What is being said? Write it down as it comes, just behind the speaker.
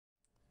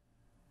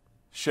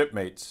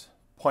Shipmates,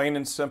 plain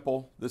and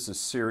simple, this is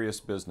serious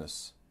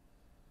business.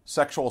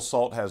 Sexual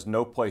assault has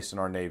no place in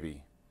our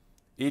Navy.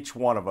 Each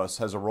one of us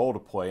has a role to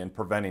play in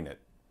preventing it.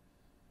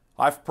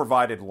 I've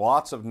provided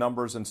lots of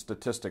numbers and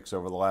statistics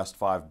over the last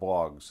 5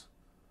 blogs.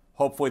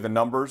 Hopefully the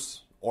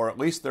numbers, or at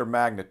least their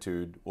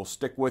magnitude, will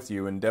stick with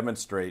you and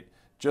demonstrate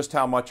just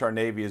how much our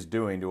Navy is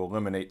doing to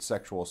eliminate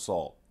sexual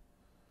assault.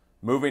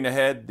 Moving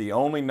ahead, the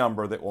only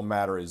number that will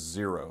matter is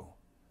 0.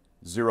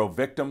 0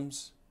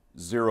 victims,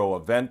 0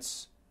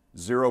 events,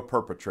 0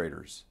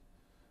 perpetrators.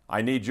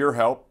 I need your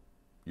help.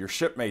 Your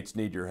shipmates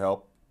need your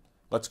help.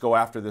 Let's go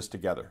after this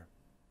together.